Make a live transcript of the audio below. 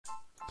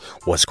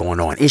What's going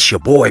on? It's your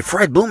boy,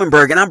 Fred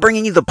Blumenberg, and I'm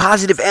bringing you the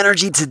positive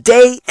energy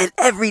today and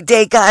every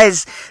day,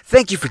 guys.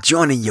 Thank you for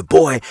joining your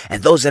boy.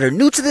 And those that are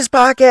new to this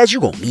podcast,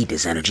 you're going to need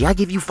this energy. I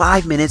give you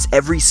 5 minutes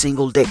every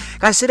single day.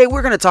 Guys, today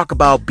we're going to talk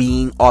about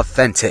being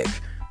authentic.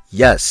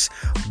 Yes,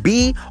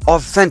 be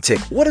authentic.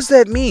 What does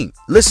that mean?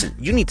 Listen,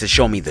 you need to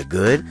show me the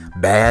good,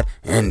 bad,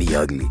 and the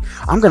ugly.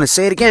 I'm going to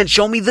say it again.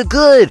 Show me the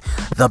good,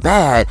 the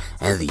bad,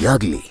 and the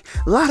ugly.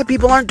 A lot of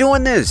people aren't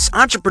doing this.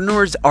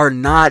 Entrepreneurs are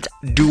not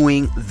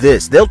doing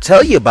this. They'll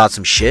tell you about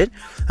some shit.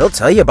 They'll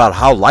tell you about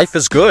how life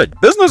is good.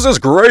 Business is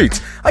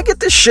great. I get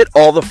this shit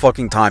all the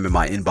fucking time in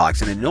my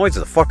inbox, and it annoys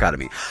the fuck out of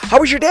me.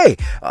 How was your day?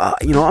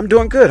 I'm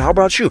doing good. How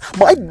about you?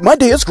 My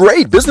day is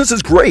great. Business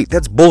is great.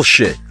 That's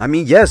bullshit. I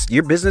mean, yes,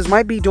 your business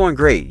might be doing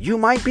great. You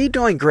might be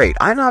doing great.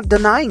 I'm not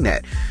denying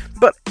that.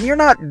 But you're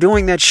not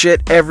doing that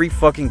shit every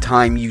fucking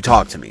time you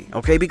talk to me,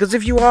 okay? Because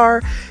if you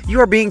are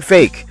being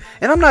fake.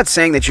 And I'm not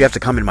saying that you have to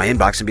come in my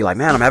inbox and be like,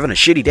 man, I'm having a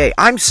shitty day.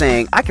 I'm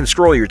saying I can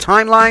scroll your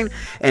timeline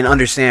and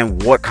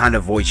understand what kind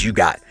of voice you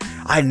got.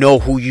 I know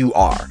who you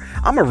are.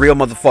 I'm a real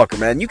motherfucker,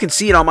 man. You can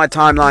see it on my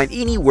timeline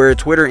anywhere,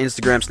 Twitter,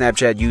 Instagram,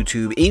 Snapchat,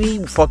 YouTube,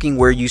 any fucking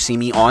where you see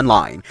me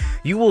online.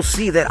 You will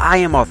see that I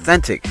am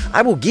authentic.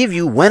 I will give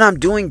you when I'm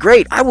doing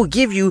great. I will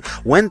give you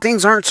when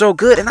things aren't so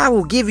good. And I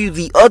will give you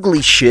the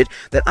ugly shit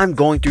that I'm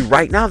going through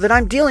right now that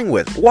I'm dealing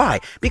with. Why?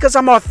 Because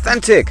I'm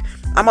authentic.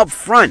 I'm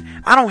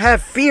upfront. I don't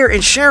have fear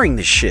in sharing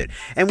this shit.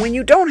 And when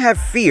you don't have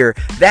fear,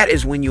 that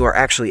is when you are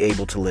actually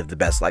able to live the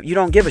best life. You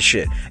don't give a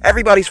shit.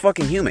 Everybody's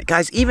fucking human.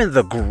 Guys, even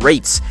the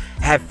greats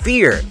have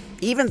fear.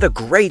 Even the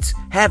greats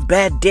have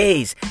bad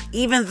days.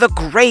 Even the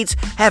greats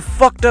have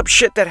fucked up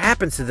shit that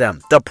happens to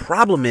them. The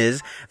problem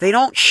is they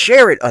don't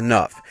share it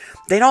enough.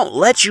 They don't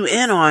let you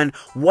in on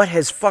what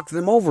has fucked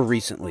them over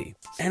recently.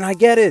 And I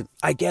get it.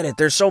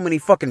 There's so many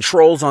fucking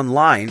trolls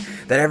online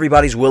that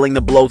everybody's willing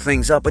to blow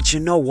things up. But you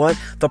know what?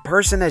 The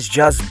person that's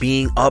just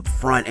being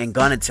upfront and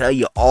gonna tell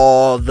you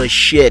all the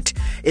shit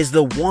is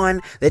the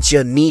one that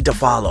you need to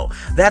follow.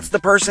 That's the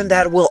person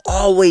that will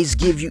always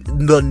give you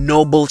the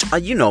no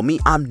bullshit. You know me,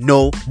 I'm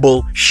no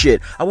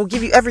bullshit. I will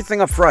give you everything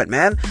up front,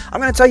 man.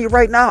 I'm gonna tell you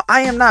right now,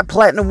 I am not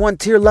platinum 1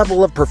 tier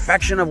level of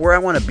perfection of where I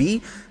want to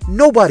be.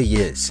 Nobody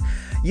is.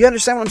 You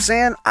understand what I'm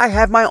saying? I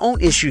have my own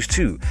issues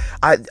too.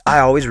 I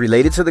always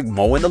relate it to the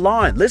mowing the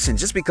lawn. Listen,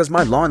 just because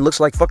my lawn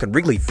looks like fucking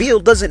Wrigley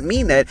Field doesn't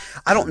mean that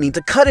I don't need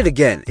to cut it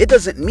again. It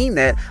doesn't mean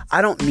that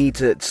I don't need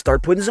to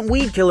start putting some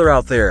weed killer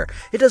out there.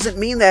 It doesn't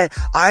mean that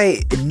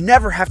I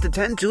never have to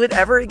tend to it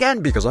ever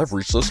again because I've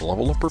reached this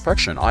level of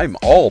perfection. I'm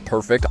all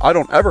perfect. I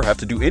don't ever have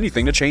to do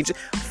anything to change it.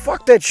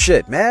 Fuck that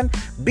shit, man.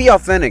 Be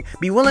authentic.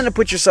 Be willing to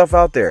put yourself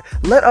out there.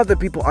 Let other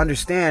people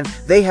understand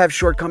they have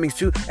shortcomings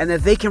too and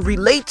that they can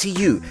relate to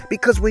you.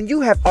 Because when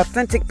you have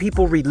authentic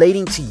people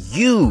relating to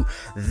you,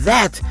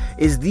 that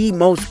is the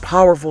most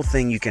powerful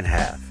thing you can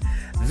have.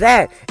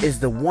 That is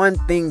the one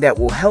thing that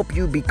will help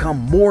you become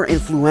more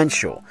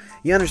influential.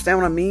 You understand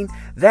what I mean?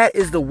 That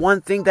is the one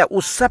thing that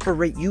will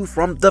separate you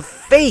from the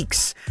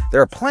fakes.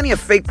 There are plenty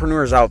of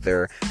fakepreneurs out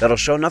there that'll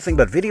show nothing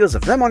but videos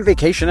of them on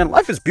vacation and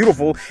life is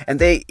beautiful and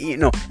they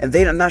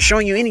are not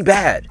showing you any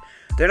bad.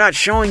 They're not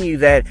showing you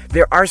that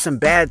there are some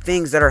bad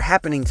things that are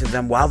happening to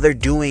them while they're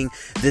doing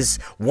this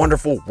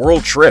wonderful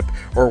world trip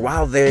or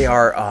while they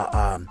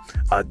are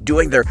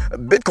doing their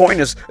Bitcoin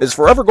is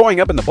forever going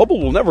up and the bubble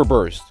will never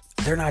burst.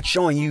 They're not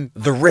showing you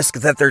the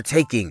risk that they're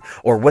taking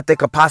or what they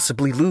could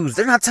possibly lose.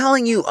 They're not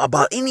telling you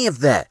about any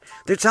of that.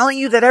 They're telling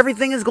you that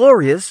everything is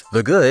glorious,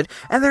 the good,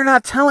 and they're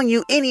not telling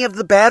you any of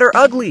the bad or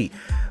ugly.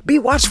 Be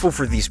watchful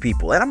for these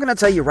people. And I'm going to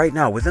tell you right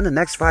now, within the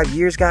next 5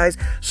 years, guys,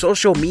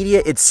 social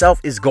media itself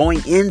is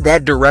going in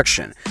that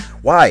direction.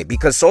 Why?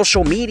 Because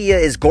social media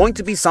is going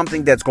to be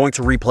something that's going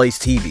to replace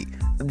TV.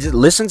 Just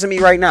listen to me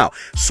right now.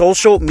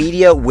 Social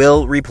media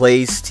will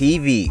replace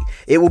TV.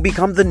 It will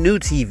become the new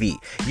TV.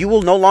 You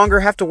will no longer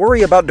have to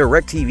worry about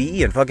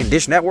DirecTV and fucking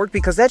Dish Network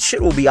because that shit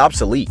will be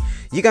obsolete.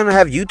 You're gonna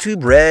have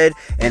YouTube Red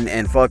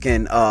and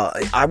fucking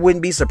I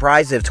wouldn't be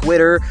surprised if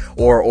Twitter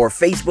or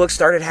Facebook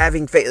started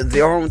having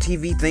their own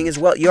TV thing as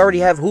well. You already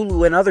have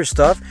Hulu and other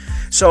stuff.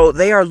 So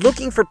they are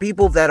looking for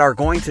people that are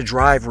going to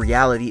drive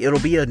reality. It'll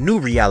be a new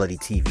reality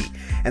TV.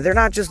 And they're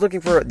not just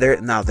looking for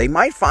now they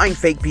might find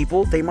fake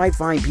people. They might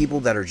find people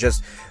that are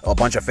just a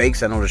bunch of fakes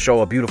that know to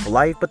show a beautiful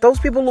life, but those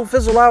people will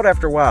fizzle out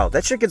after a while.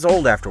 That shit gets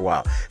old after a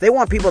while. They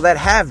want people that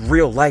have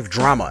real life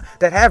drama,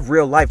 that have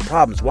real life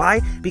problems.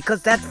 Why?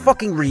 Because that's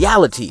fucking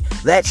reality.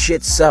 That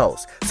shit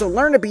sells. So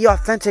learn to be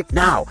authentic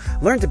now.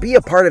 Learn to be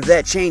a part of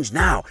that change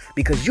now,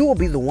 because you will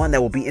be the one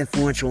that will be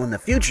influential in the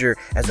future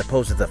as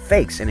opposed to the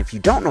fakes. And if you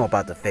don't know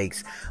about the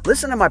fakes,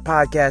 listen to my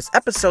podcast,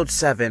 episode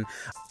 7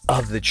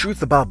 of The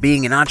Truth About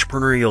Being an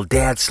Entrepreneurial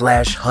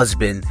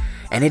Dad/Husband,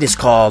 and it is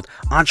called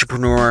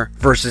Entrepreneur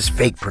versus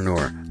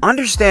Fakepreneur.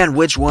 Understand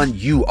which one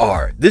you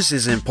are. This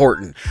is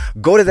important.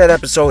 Go to that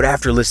episode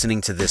after listening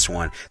to this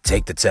one.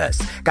 Take the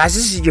test. Guys,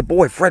 this is your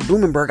boy, Fred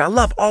Blumenberg. I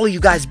love all of you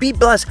guys. Be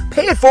blessed.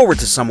 Pay it forward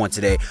to someone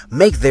today.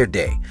 Make their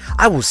day.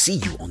 I will see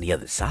you on the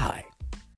other side.